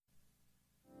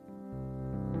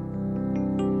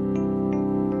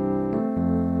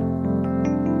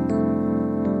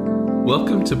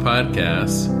Welcome to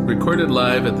podcasts recorded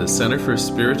live at the Center for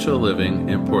Spiritual Living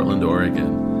in Portland,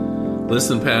 Oregon.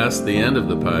 Listen past the end of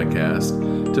the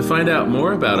podcast to find out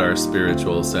more about our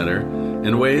spiritual center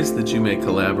and ways that you may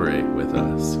collaborate with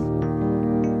us.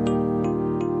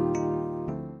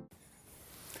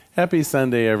 Happy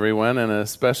Sunday, everyone, and a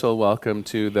special welcome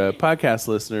to the podcast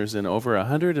listeners in over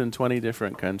 120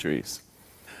 different countries.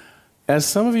 As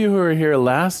some of you who were here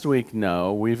last week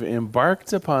know, we've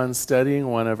embarked upon studying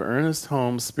one of Ernest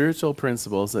Holmes' spiritual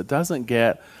principles that doesn't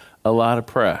get a lot of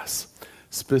press.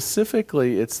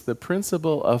 Specifically, it's the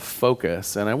principle of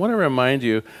focus. And I want to remind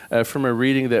you from a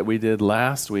reading that we did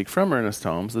last week from Ernest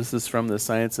Holmes. This is from the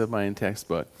Science of Mind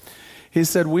textbook. He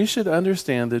said, we should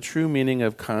understand the true meaning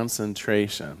of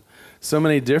concentration. So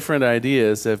many different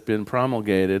ideas have been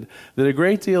promulgated that a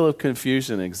great deal of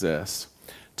confusion exists.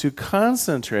 To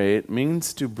concentrate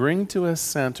means to bring to a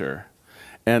center,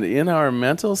 and in our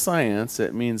mental science,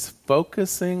 it means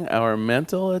focusing our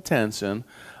mental attention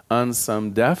on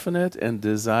some definite and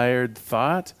desired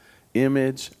thought,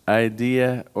 image,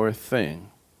 idea, or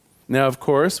thing. Now, of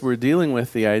course, we're dealing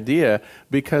with the idea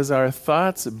because our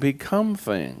thoughts become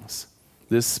things.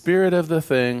 The spirit of the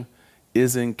thing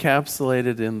is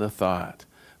encapsulated in the thought.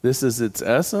 This is its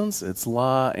essence, its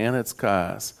law, and its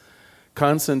cause.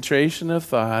 Concentration of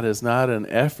thought is not an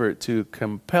effort to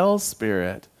compel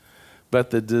spirit,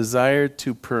 but the desire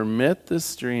to permit the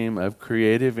stream of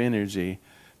creative energy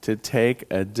to take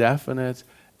a definite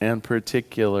and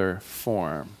particular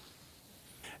form.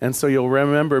 And so you'll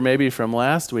remember maybe from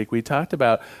last week, we talked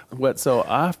about what so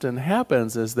often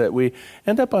happens is that we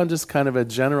end up on just kind of a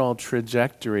general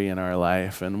trajectory in our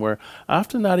life, and we're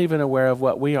often not even aware of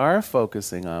what we are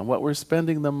focusing on, what we're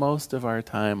spending the most of our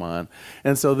time on.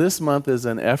 And so this month is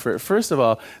an effort, first of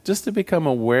all, just to become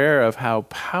aware of how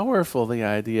powerful the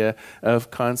idea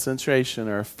of concentration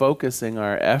or focusing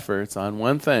our efforts on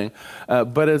one thing,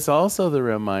 but it's also the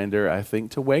reminder, I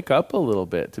think, to wake up a little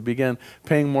bit, to begin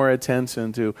paying more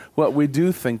attention to what we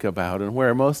do think about and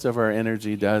where most of our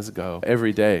energy does go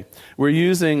every day. We're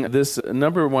using this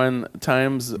number one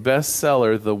Times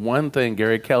bestseller, The One Thing,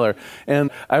 Gary Keller, and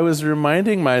I was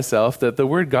reminding myself that the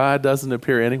word God doesn't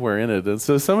appear anywhere in it. And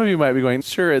so some of you might be going,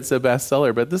 sure, it's a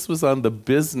bestseller, but this was on the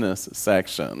business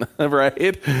section,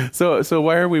 right? So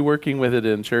why are we working with it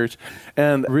in church?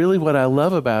 And really what I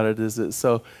love about it is it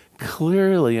so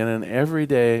clearly and in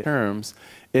everyday terms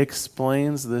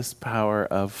explains this power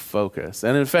of focus.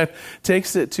 And in fact,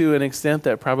 takes it to an extent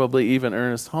that probably even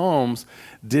Ernest Holmes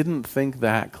didn't think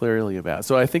that clearly about.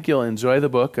 So I think you'll enjoy the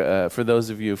book for those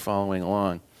of you following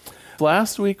along.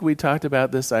 Last week, we talked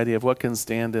about this idea of what can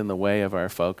stand in the way of our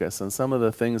focus and some of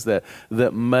the things that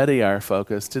muddy our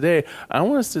focus. Today, I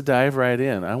want us to dive right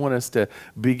in. I want us to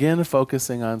begin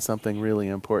focusing on something really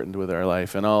important with our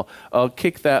life. And I'll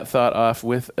kick that thought off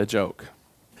with a joke.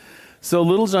 So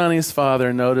little Johnny's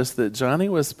father noticed that Johnny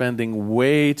was spending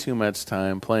way too much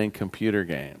time playing computer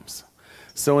games.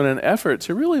 So in an effort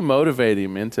to really motivate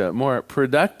him into more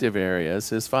productive areas,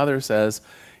 his father says,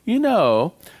 you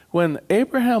know, when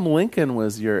Abraham Lincoln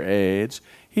was your age,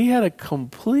 he had a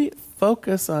complete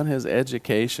focus on his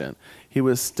education. He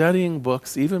was studying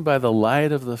books even by the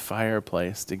light of the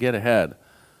fireplace to get ahead.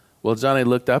 Well, Johnny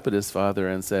looked up at his father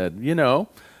and said, you know,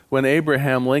 when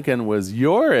Abraham Lincoln was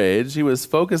your age, he was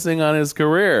focusing on his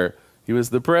career. He was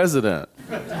the president.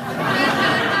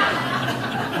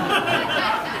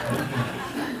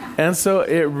 And so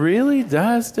it really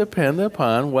does depend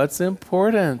upon what's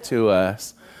important to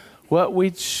us. What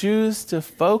we choose to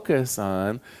focus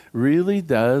on really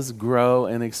does grow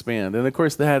and expand. And of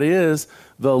course, that is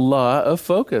the law of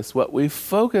focus. What we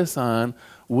focus on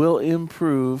will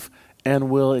improve and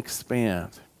will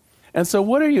expand. And so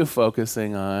what are you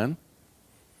focusing on?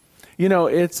 You know,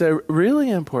 it's a really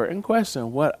important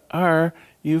question. What are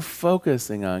you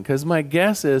focusing on? Because my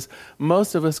guess is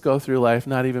most of us go through life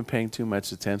not even paying too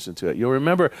much attention to it. You'll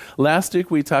remember last week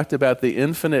we talked about the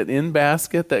infinite in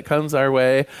basket that comes our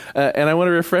way, and I want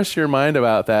to refresh your mind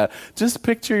about that. Just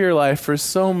picture your life. For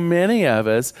so many of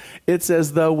us, it's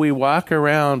as though we walk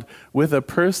around with a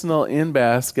personal in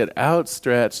basket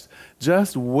outstretched,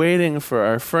 just waiting for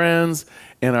our friends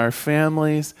and our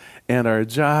families and our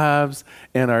jobs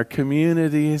and our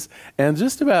communities and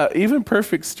just about even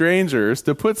perfect strangers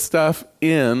to put stuff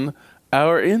in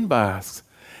our inbox.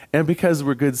 And because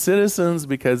we're good citizens,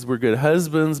 because we're good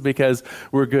husbands, because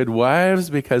we're good wives,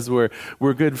 because we're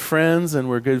good friends and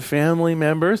we're good family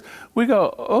members, we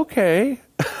go, okay,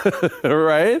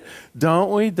 right?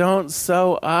 Don't we? Don't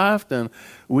so often.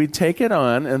 We take it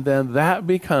on and then that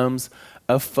becomes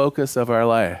a focus of our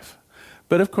life.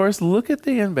 But of course, look at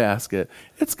the in basket.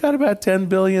 It's got about 10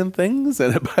 billion things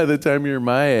in it by the time you're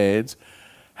my age.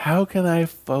 How can I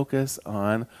focus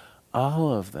on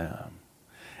all of them?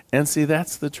 And see,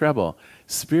 that's the trouble.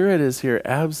 Spirit is here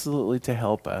absolutely to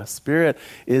help us. Spirit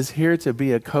is here to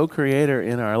be a co-creator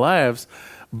in our lives,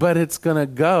 but it's going to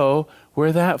go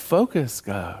where that focus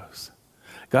goes.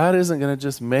 God isn't going to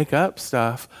just make up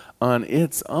stuff on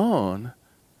its own.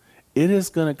 It is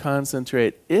going to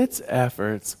concentrate its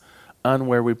efforts on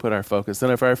where we put our focus.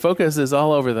 And if our focus is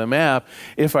all over the map,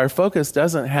 if our focus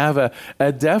doesn't have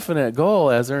a definite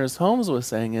goal, as Ernest Holmes was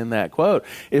saying in that quote,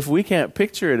 if we can't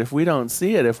picture it, if we don't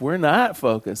see it, if we're not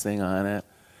focusing on it,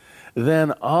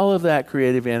 then all of that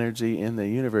creative energy in the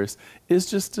universe is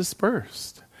just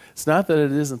dispersed. It's not that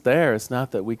it isn't there. It's not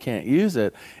that we can't use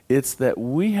it. It's that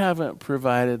we haven't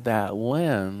provided that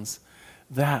lens,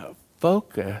 that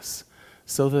focus,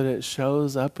 so that it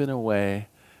shows up in a way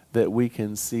that we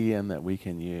can see and that we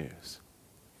can use.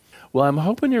 Well, I'm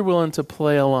hoping you're willing to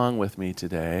play along with me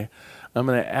today. I'm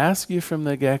going to ask you from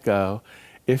the get-go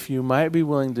if you might be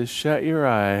willing to shut your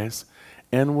eyes,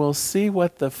 and we'll see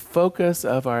what the focus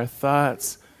of our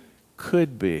thoughts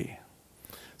could be.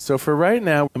 So for right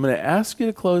now, I'm going to ask you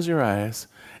to close your eyes,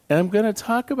 and I'm going to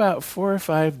talk about 4 or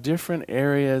 5 different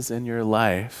areas in your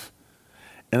life,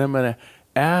 and I'm going to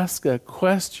ask a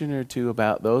question or two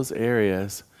about those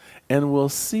areas, and we'll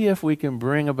see if we can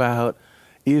bring about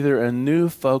either a new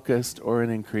focused or an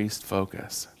increased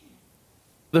focus.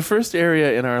 The first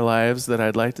area in our lives that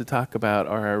I'd like to talk about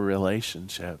are our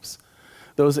relationships.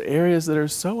 Those areas that are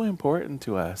so important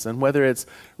to us. And whether it's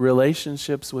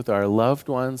relationships with our loved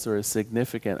ones or a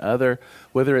significant other,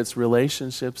 whether it's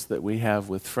relationships that we have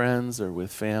with friends or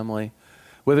with family,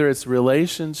 whether it's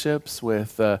relationships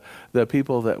with the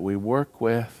people that we work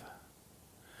with,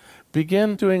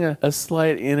 begin doing a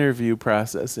slight interview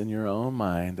process in your own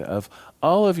mind of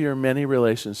all of your many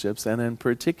relationships, and in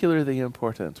particular the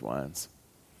important ones.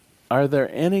 Are there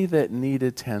any that need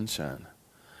attention?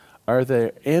 Are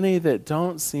there any that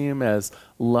don't seem as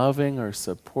loving or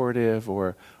supportive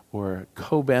or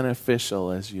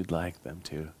co-beneficial as you'd like them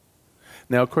to?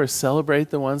 Now, of course,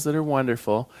 celebrate the ones that are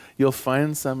wonderful. You'll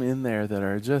find some in there that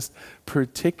are just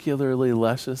particularly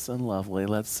luscious and lovely.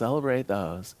 Let's celebrate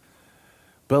those.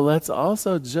 But let's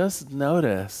also just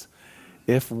notice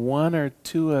if 1 or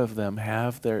 2 of them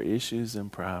have their issues and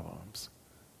problems.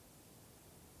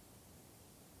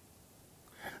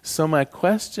 So my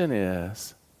question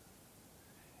is,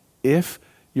 if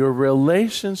your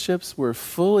relationships were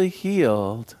fully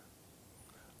healed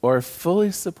or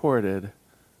fully supported,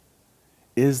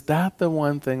 is that the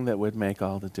one thing that would make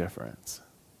all the difference?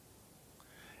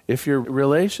 If your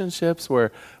relationships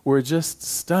were just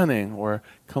stunning or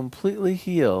completely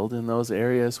healed in those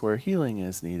areas where healing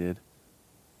is needed,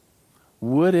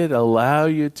 would it allow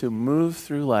you to move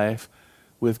through life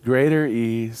with greater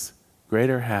ease,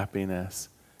 greater happiness,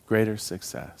 greater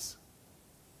success?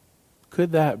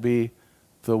 Could that be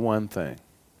the one thing?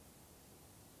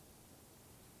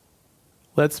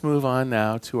 Let's move on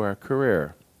now to our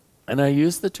career. And I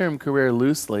use the term career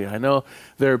loosely. I know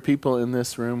there are people in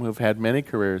this room who've had many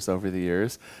careers over the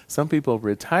years. Some people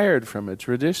retired from a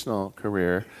traditional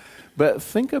career. But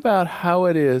think about how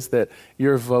it is that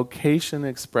your vocation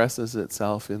expresses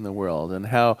itself in the world, and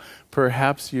how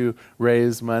perhaps you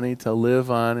raise money to live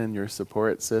on in your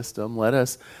support system. Let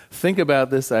us think about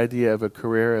this idea of a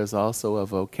career as also a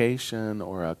vocation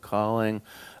or a calling,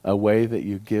 a way that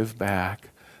you give back,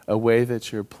 a way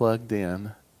that you're plugged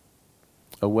in,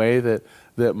 a way that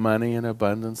money and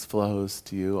abundance flows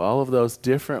to you. All of those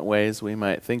different ways we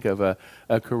might think of a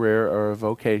career or a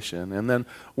vocation. And then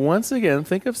once again,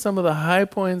 think of some of the high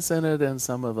points in it and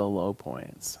some of the low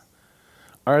points.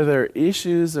 Are there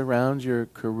issues around your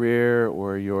career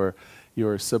or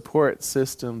your support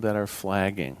system that are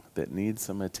flagging, that need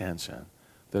some attention,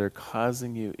 that are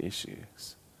causing you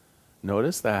issues?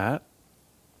 Notice that.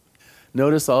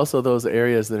 Notice also those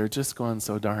areas that are just going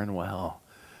so darn well.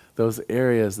 Those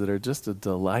areas that are just a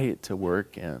delight to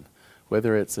work in,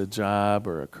 whether it's a job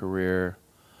or a career,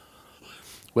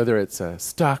 whether it's a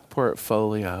stock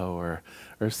portfolio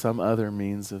or some other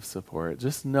means of support.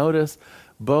 Just notice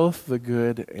both the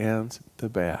good and the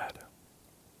bad.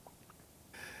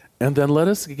 And then let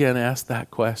us again ask that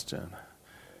question.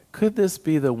 Could this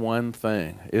be the one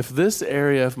thing? If this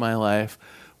area of my life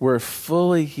were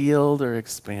fully healed or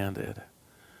expanded,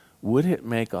 would it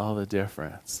make all the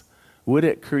difference? Would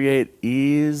it create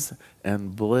ease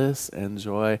and bliss and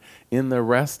joy in the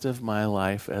rest of my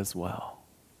life as well?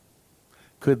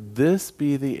 Could this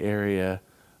be the area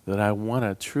that I want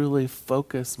to truly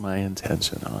focus my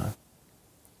intention on?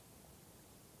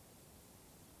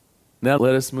 Now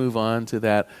let us move on to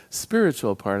that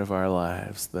spiritual part of our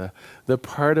lives, the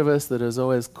part of us that is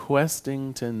always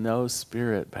questing to know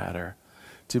Spirit better,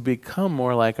 to become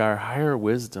more like our higher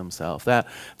wisdom self,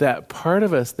 that part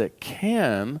of us that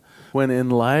can, when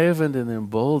enlivened and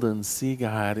emboldened, see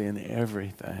God in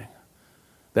everything.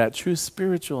 That true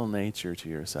spiritual nature to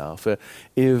yourself.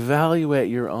 Evaluate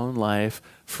your own life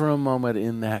for a moment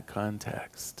in that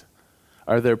context.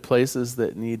 Are there places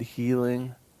that need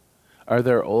healing? Are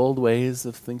there old ways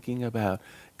of thinking about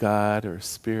God or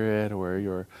Spirit or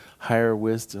your higher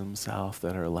wisdom self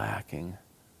that are lacking?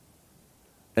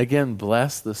 Again,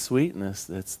 bless the sweetness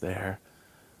that's there,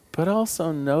 but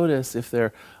also notice if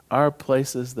there are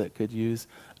places that could use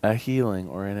a healing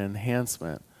or an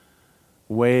enhancement,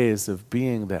 ways of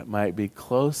being that might be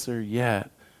closer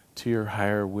yet to your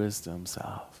higher wisdom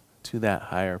self, to that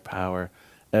higher power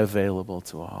available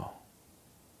to all.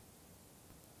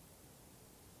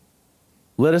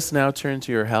 Let us now turn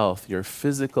to your health, your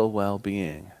physical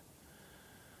well-being.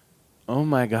 Oh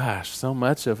my gosh, so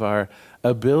much of our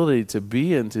ability to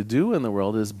be and to do in the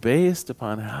world is based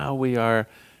upon how we are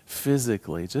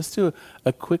physically. Just do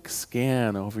a quick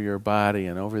scan over your body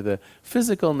and over the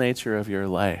physical nature of your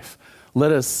life.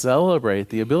 Let us celebrate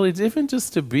the ability to, even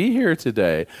just to be here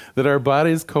today, that our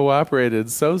bodies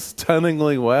cooperated so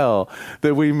stunningly well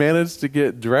that we managed to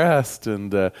get dressed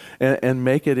and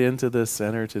make it into the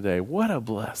center today. What a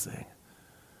blessing.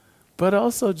 But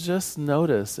also just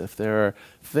notice if there are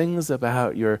things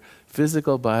about your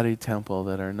physical body temple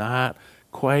that are not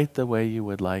quite the way you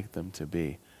would like them to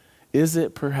be. Is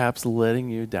it perhaps letting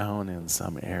you down in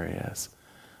some areas?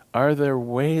 Are there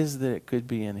ways that it could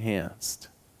be enhanced?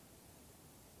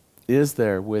 Is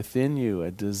there within you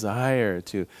a desire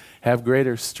to have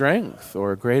greater strength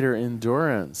or greater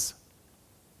endurance?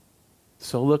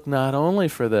 So look not only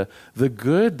for the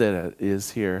good that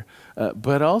is here,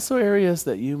 but also areas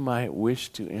that you might wish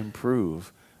to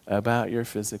improve about your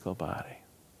physical body.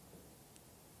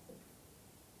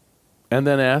 And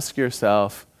then ask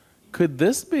yourself, could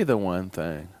this be the one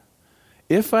thing?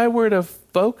 If I were to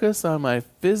focus on my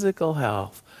physical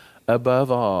health above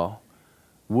all,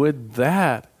 would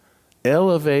that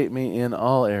elevate me in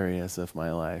all areas of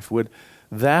my life? Would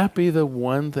that be the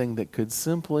one thing that could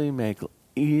simply make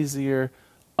easier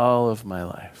all of my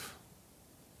life?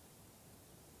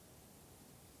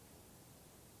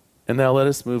 And now let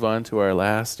us move on to our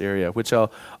last area, which I'll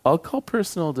call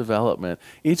personal development.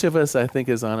 Each of us, I think,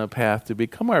 is on a path to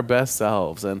become our best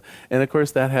selves. And of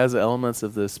course, that has elements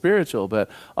of the spiritual, but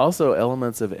also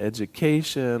elements of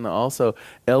education, also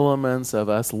elements of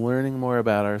us learning more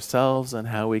about ourselves and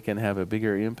how we can have a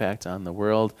bigger impact on the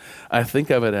world. I think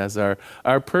of it as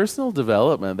our personal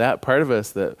development, that part of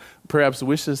us that perhaps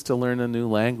wishes to learn a new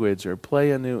language or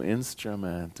play a new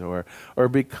instrument or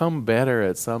become better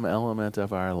at some element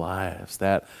of our lives.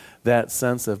 That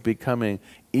sense of becoming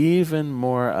even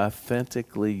more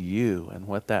authentically you and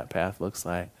what that path looks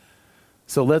like.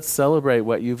 So let's celebrate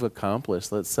what you've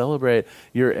accomplished. Let's celebrate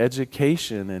your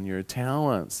education and your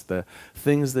talents, the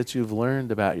things that you've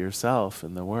learned about yourself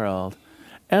and the world.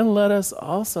 And let us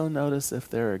also notice if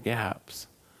there are gaps.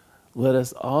 Let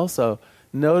us also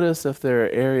notice if there are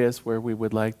areas where we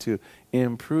would like to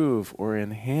improve or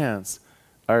enhance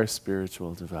our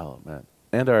spiritual development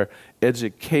and our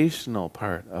educational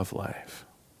part of life.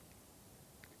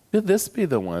 Could this be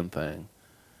the one thing?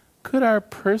 Could our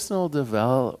personal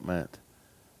development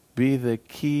be the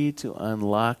key to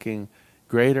unlocking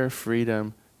greater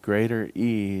freedom, greater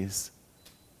ease,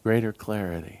 greater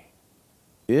clarity?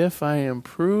 If I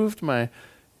improved my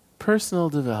personal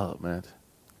development,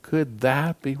 could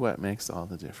that be what makes all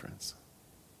the difference?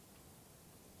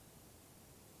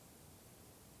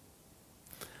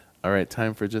 All right,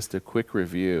 time for just a quick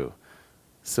review.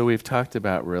 So we've talked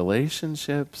about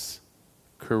relationships,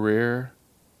 career,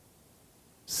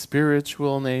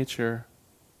 spiritual nature,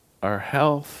 our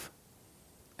health,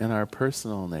 and our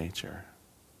personal nature.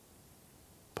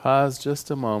 Pause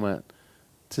just a moment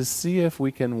to see if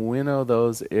we can winnow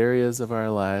those areas of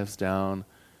our lives down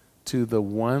to the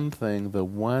one thing, the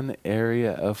one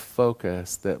area of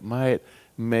focus that might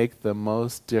make the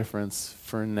most difference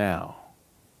for now.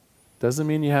 Doesn't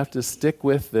mean you have to stick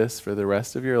with this for the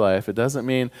rest of your life. It doesn't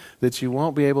mean that you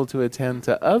won't be able to attend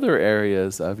to other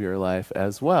areas of your life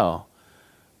as well.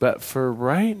 But for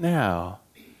right now,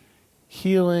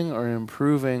 healing or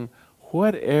improving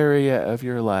what area of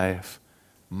your life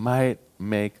might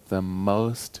make the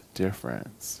most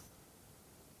difference?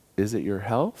 Is it your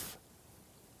health?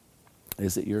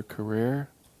 Is it your career?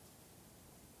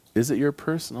 Is it your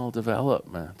personal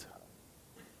development?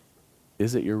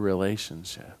 Is it your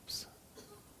relationships?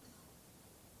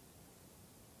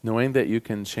 knowing that you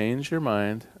can change your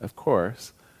mind, of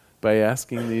course, by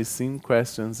asking these same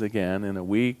questions again in a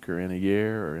week or in a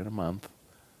year or in a month.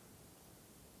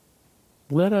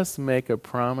 Let us make a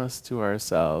promise to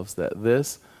ourselves that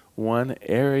this one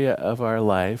area of our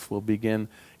life will begin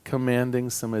commanding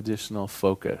some additional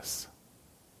focus.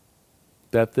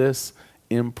 That this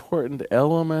important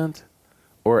element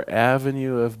or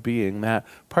avenue of being, that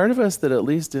part of us that at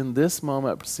least in this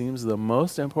moment seems the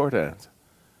most important,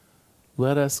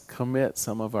 let us commit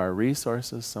some of our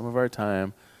resources, some of our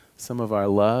time, some of our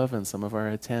love, and some of our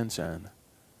attention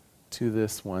to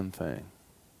this one thing.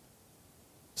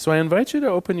 So I invite you to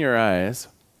open your eyes,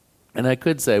 and I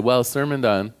could say, well, sermon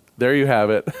done. There you have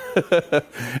it.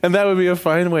 And that would be a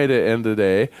fine way to end the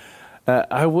day.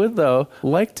 I would, though,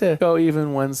 like to go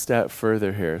even one step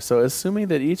further here. So assuming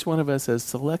that each one of us has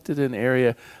selected an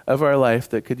area of our life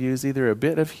that could use either a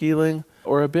bit of healing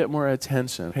or a bit more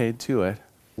attention paid to it,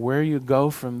 where you go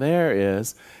from there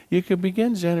is you can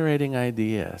begin generating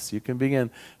ideas. You can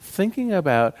begin thinking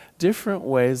about different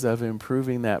ways of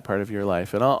improving that part of your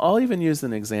life. And I'll even use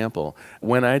an example.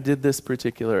 When I did this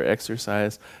particular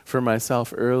exercise for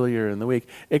myself earlier in the week,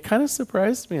 it kind of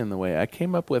surprised me in the way I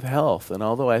came up with health. And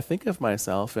although I think of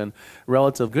myself in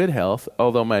relative good health,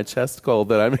 although my chest cold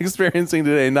that I'm experiencing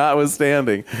today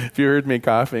notwithstanding, if you heard me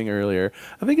coughing earlier,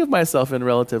 I think of myself in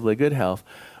relatively good health.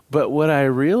 But what I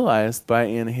realized by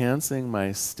enhancing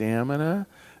my stamina,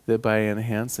 that by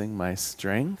enhancing my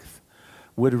strength,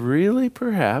 would really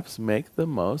perhaps make the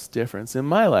most difference in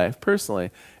my life personally,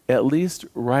 at least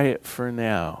right for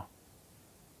now.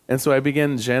 And so I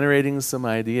began generating some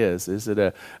ideas. Is it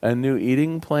a new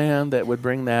eating plan that would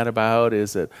bring that about?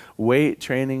 Is it weight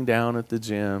training down at the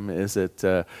gym? Is it,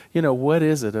 what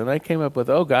is it? And I came up with,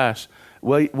 oh gosh,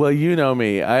 well, you know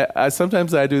me. I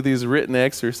sometimes I do these written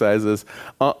exercises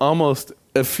almost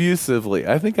effusively.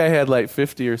 I think I had like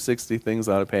 50 or 60 things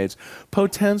on a page,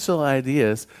 potential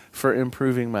ideas for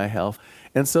improving my health.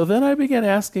 And so then I began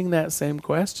asking that same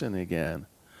question again.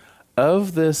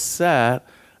 Of this set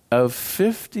of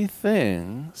 50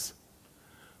 things,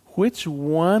 which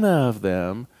one of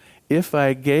them, if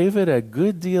I gave it a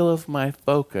good deal of my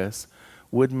focus,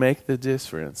 would make the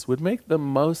difference, would make the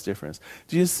most difference?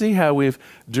 Do you see how we've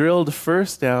drilled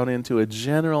first down into a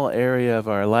general area of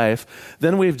our life?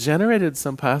 Then we've generated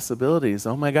some possibilities.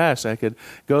 Oh my gosh, I could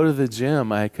go to the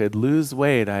gym. I could lose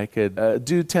weight. I could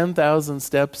do 10,000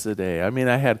 steps a day. I mean,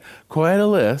 I had quite a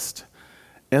list.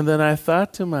 And then I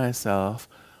thought to myself,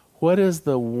 what is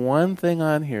the one thing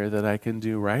on here that I can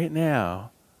do right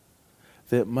now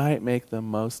that might make the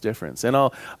most difference? And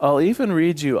I'll even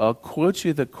I'll quote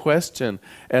you the question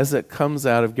as it comes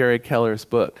out of Gary Keller's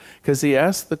book, because he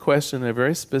asks the question in a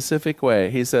very specific way.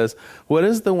 He says, what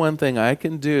is the one thing I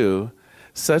can do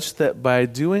such that by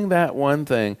doing that one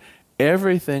thing,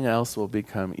 everything else will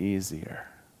become easier?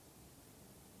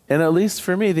 And at least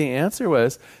for me, the answer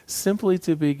was simply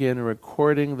to begin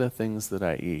recording the things that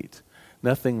I eat.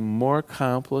 Nothing more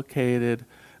complicated,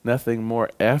 nothing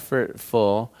more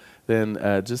effortful than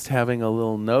just having a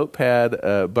little notepad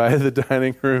by the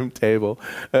dining room table.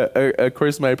 Of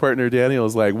course, my partner Daniel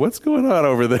is like, what's going on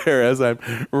over there as I'm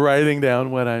writing down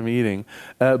what I'm eating?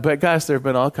 But gosh, there have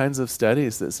been all kinds of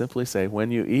studies that simply say when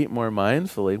you eat more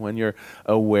mindfully, when you're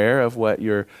aware of what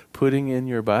you're putting in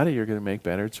your body, you're going to make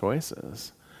better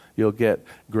choices. You'll get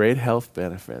great health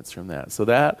benefits from that. So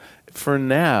that, for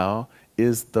now,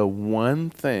 is the one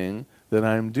thing that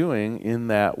I'm doing in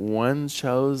that one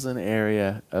chosen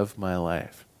area of my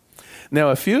life. Now,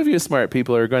 a few of you smart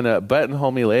people are going to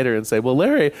buttonhole me later and say, well,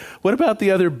 Larry, what about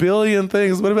the other billion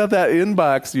things? What about that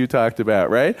inbox you talked about,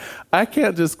 right? I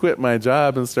can't just quit my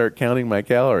job and start counting my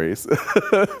calories.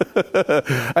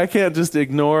 I can't just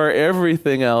ignore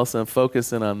everything else and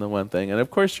focus in on the one thing. And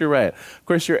of course, you're right. Of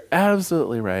course, you're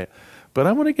absolutely right. But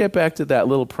I want to get back to that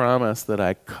little promise that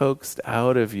I coaxed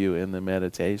out of you in the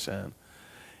meditation.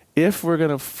 If we're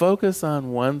going to focus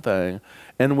on one thing,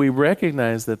 and we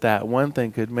recognize that that one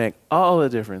thing could make all the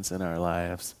difference in our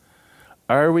lives,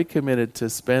 are we committed to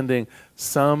spending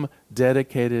some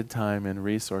dedicated time and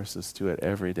resources to it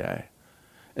every day?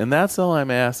 And that's all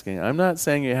I'm asking. I'm not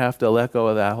saying you have to let go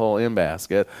of that whole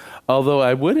in-basket, although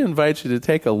I would invite you to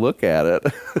take a look at it.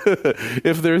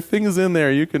 If there are things in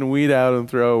there you can weed out and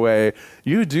throw away,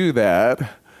 you do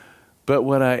that. But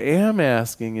what I am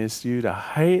asking is you to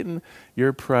heighten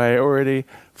your priority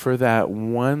for that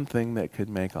one thing that could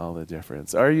make all the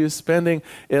difference. Are you spending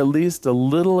at least a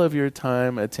little of your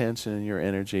time, attention, and your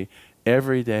energy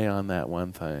every day on that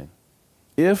one thing?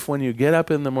 If when you get up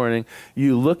in the morning,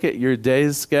 you look at your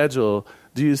day's schedule,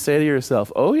 do you say to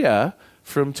yourself, oh yeah,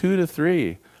 from 2 to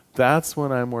 3, that's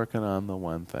when I'm working on the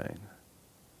one thing?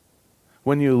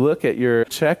 When you look at your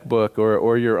checkbook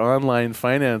or your online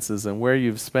finances and where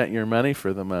you've spent your money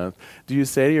for the month, do you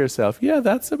say to yourself, yeah,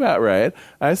 that's about right.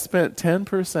 I spent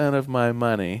 10% of my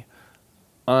money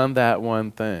on that one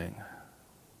thing.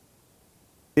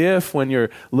 If when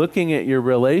you're looking at your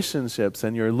relationships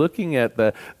and you're looking at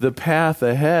the path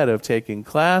ahead of taking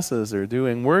classes or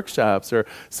doing workshops or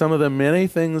some of the many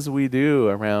things we do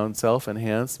around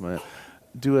self-enhancement,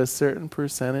 do a certain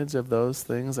percentage of those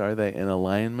things, are they in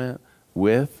alignment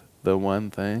with the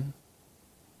one thing?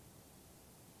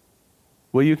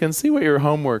 Well, you can see what your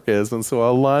homework is, and so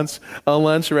I'll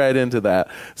launch right into that.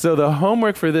 So the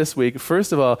homework for this week,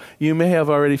 first of all, you may have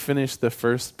already finished the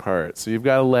first part, so you've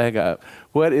got a leg up.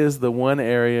 What is the one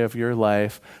area of your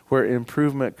life where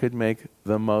improvement could make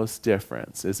the most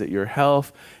difference? Is it your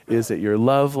health? Is it your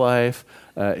love life?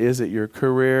 Is it your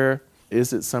career?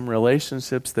 Is it some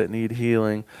relationships that need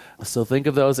healing? So think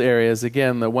of those areas.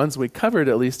 Again, the ones we covered,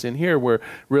 at least in here, were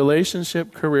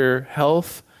relationship, career,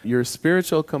 health, your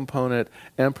spiritual component,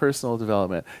 and personal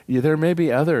development. There may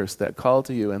be others that call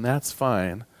to you, and that's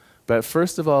fine. But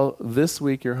first of all, this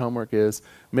week your homework is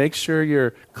make sure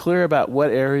you're clear about what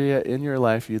area in your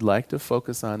life you'd like to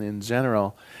focus on in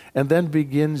general, and then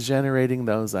begin generating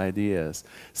those ideas.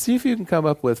 See if you can come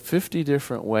up with 50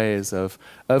 different ways of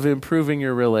improving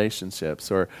your relationships,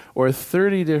 or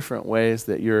 30 different ways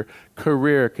that your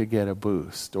career could get a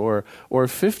boost, or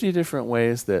 50 different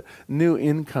ways that new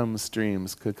income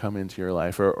streams could come into your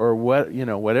life, or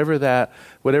whatever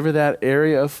that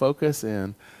area of focus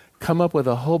in. Come up with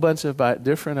a whole bunch of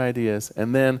different ideas,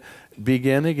 and then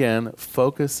begin again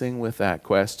focusing with that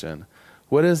question.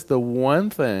 What is the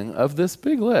one thing of this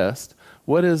big list?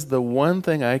 What is the one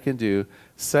thing I can do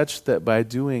such that by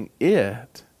doing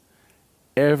it,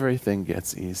 everything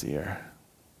gets easier?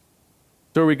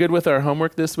 So are we good with our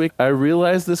homework this week? I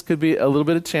realize this could be a little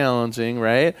bit challenging,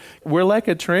 right? We're like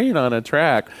a train on a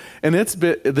track, and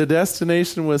the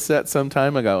destination was set some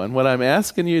time ago. And what I'm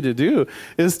asking you to do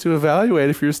is to evaluate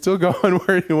if you're still going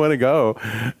where you want to go.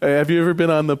 Have you ever been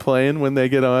on the plane when they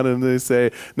get on and they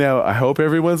say, now, I hope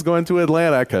everyone's going to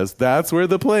Atlanta because that's where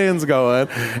the plane's going.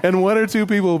 And one or two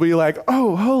people will be like,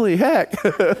 oh, holy heck.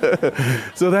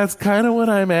 So that's kind of what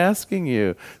I'm asking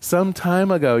you. Some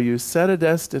time ago, you set a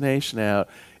destination out.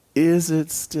 Is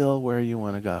it still where you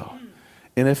want to go?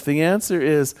 And if the answer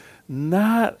is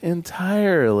not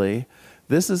entirely,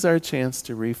 this is our chance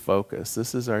to refocus.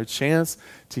 This is our chance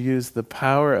to use the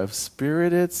power of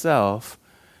Spirit itself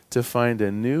to find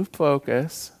a new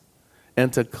focus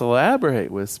and to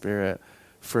collaborate with Spirit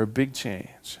for a big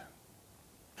change.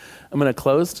 I'm going to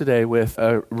close today with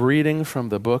a reading from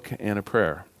the book and a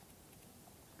prayer.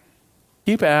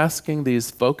 Keep asking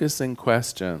these focusing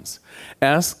questions.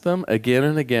 Ask them again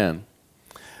and again.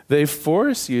 They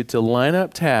force you to line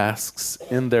up tasks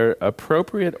in their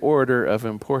appropriate order of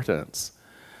importance.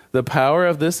 The power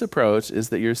of this approach is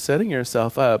that you're setting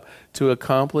yourself up to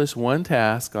accomplish one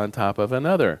task on top of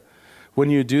another. When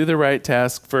you do the right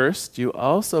task first, you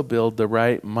also build the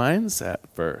right mindset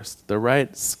first, the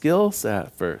right skill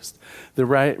set first, the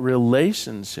right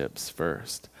relationships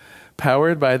first.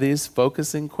 Powered by these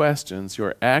focusing questions,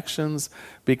 your actions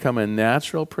become a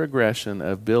natural progression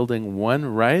of building one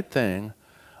right thing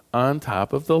on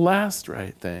top of the last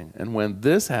right thing. And when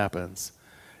this happens,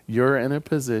 you're in a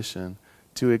position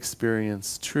to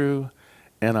experience true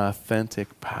and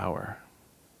authentic power.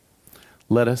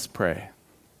 Let us pray.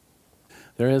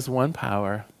 There is one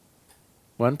power,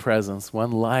 one presence,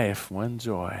 one life, one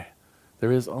joy.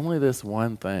 There is only this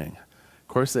one thing.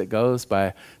 Of course, it goes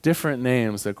by different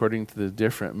names according to the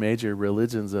different major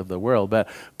religions of the world,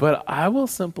 but I will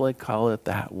simply call it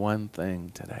that one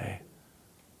thing today.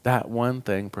 That one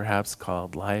thing perhaps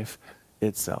called life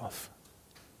itself.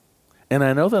 And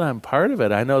I know that I'm part of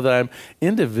it. I know that I'm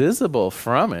indivisible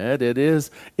from it. It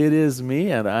is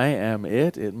me and I am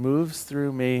it. It moves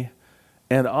through me,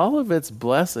 and all of its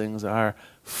blessings are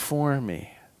for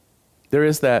me. There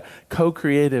is that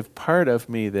co-creative part of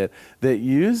me that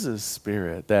uses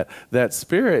Spirit, that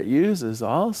Spirit uses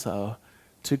also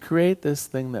to create this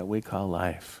thing that we call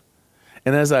life.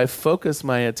 And as I focus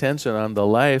my attention on the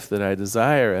life that I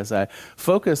desire, as I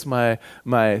focus my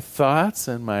thoughts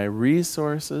and my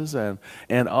resources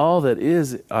and all that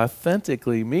is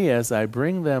authentically me, as I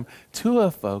bring them to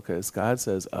a focus, God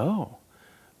says, oh,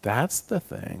 that's the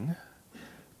thing.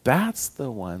 That's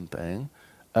the one thing.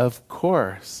 Of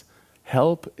course,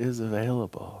 help is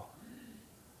available.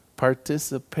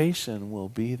 Participation will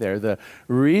be there. The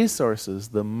resources,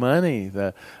 the money,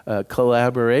 the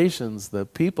collaborations, the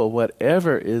people,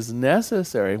 whatever is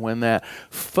necessary when that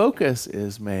focus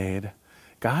is made,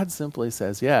 God simply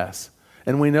says yes.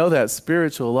 And we know that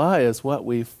spiritual law is what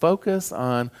we focus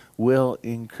on will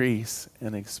increase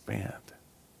and expand.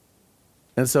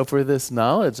 And so for this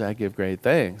knowledge, I give great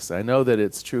thanks. I know that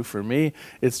it's true for me.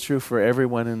 It's true for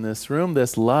everyone in this room.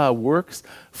 This law works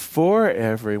for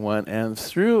everyone and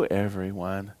through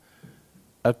everyone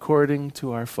according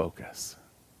to our focus.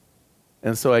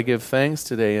 And so I give thanks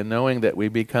today in knowing that we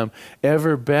become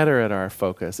ever better at our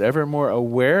focus, ever more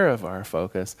aware of our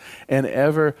focus, and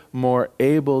ever more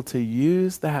able to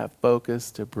use that focus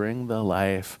to bring the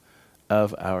life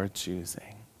of our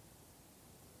choosing.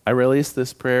 I release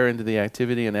this prayer into the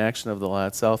activity and action of the law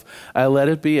itself. I let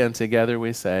it be, and together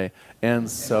we say, and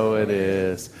so it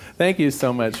is. Thank you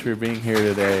so much for being here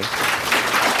today.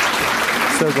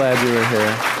 So glad you were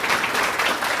here.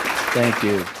 Thank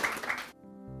you.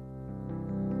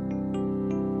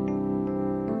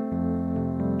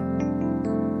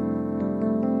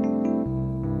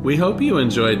 We hope you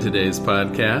enjoyed today's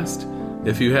podcast.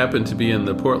 If you happen to be in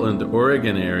the Portland,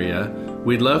 Oregon area,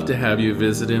 we'd love to have you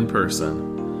visit in person.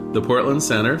 The Portland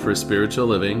Center for Spiritual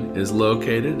Living is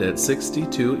located at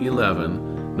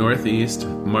 6211 Northeast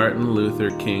Martin Luther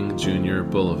King Jr.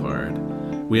 Boulevard.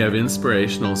 We have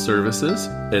inspirational services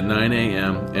at 9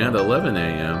 a.m. and 11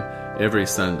 a.m. every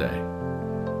Sunday.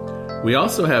 We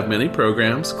also have many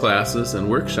programs, classes, and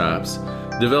workshops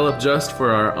developed just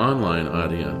for our online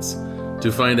audience.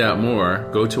 To find out more,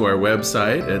 go to our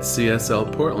website at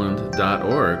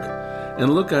cslportland.org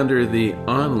and look under the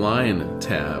Online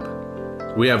tab.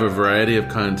 We have a variety of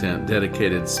content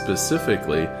dedicated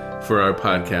specifically for our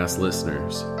podcast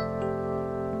listeners.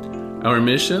 Our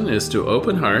mission is to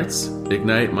open hearts,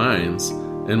 ignite minds,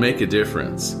 and make a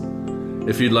difference.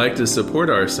 If you'd like to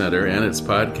support our center and its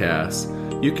podcasts,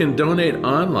 you can donate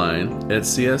online at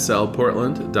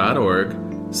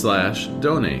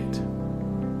cslportland.org/donate.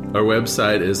 Our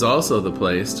website is also the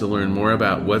place to learn more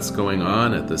about what's going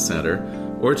on at the center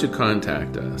or to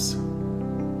contact us.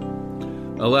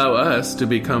 Allow us to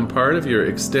become part of your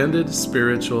extended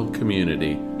spiritual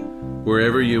community.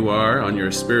 Wherever you are on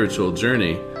your spiritual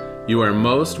journey, you are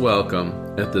most welcome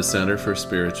at the Center for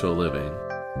Spiritual Living.